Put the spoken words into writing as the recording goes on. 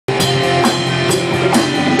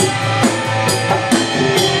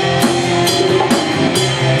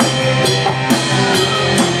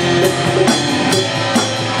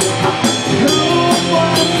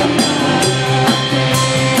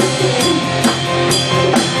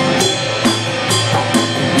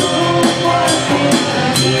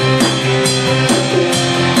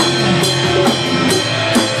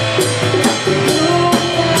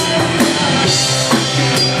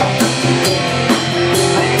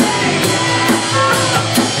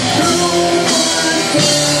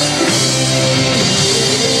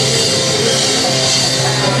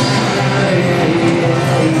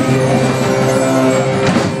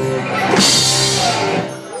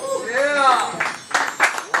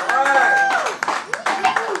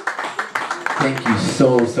Thank you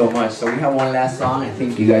so much. So we have one last song. I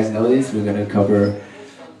think you guys know this. We're gonna cover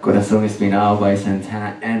Corazón Espinal by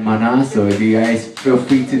Santana and Maná. So if you guys feel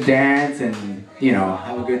free to dance and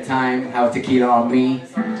have a good time, have tequila on me,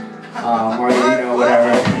 margarita,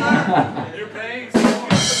 whatever.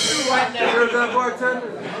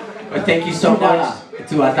 But thank you so much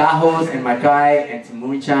to Atajos and Macay and to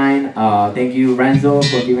Moonshine. Thank you, Renzo,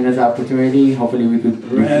 for giving us the opportunity. Hopefully we could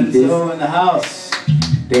repeat this. Renzo in the house.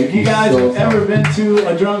 Thank you If you guys so have ever been to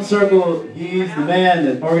a drum circle, he's the man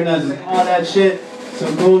that organizes all that shit.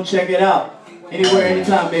 So go check it out. Anywhere,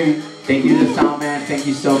 anytime, baby. Thank you to the sound man. Thank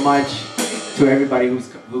you so much to everybody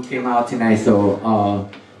who came out tonight. So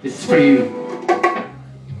this is for you.